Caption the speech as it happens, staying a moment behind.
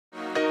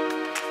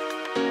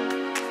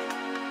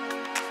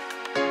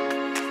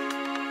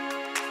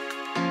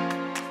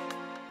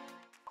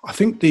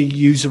think the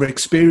user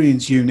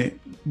experience unit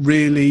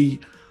really,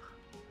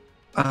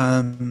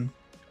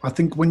 I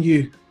think when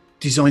you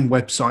design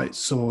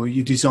websites or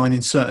you're designing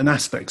certain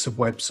aspects of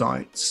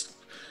websites,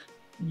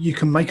 you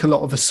can make a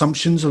lot of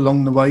assumptions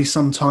along the way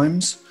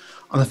sometimes.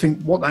 And I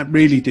think what that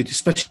really did,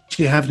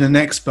 especially having an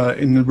expert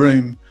in the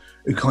room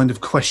who kind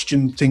of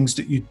questioned things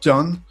that you'd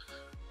done.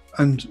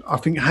 And I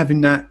think having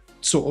that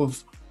sort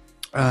of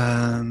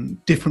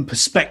different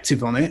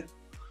perspective on it,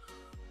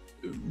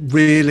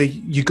 really,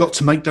 you got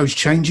to make those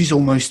changes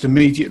almost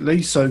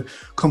immediately. So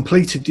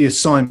completed the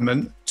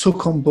assignment,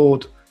 took on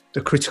board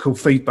the critical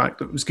feedback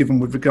that was given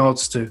with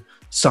regards to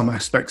some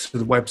aspects of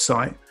the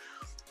website.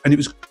 And it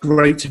was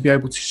great to be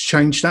able to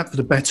change that for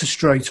the better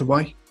straight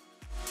away.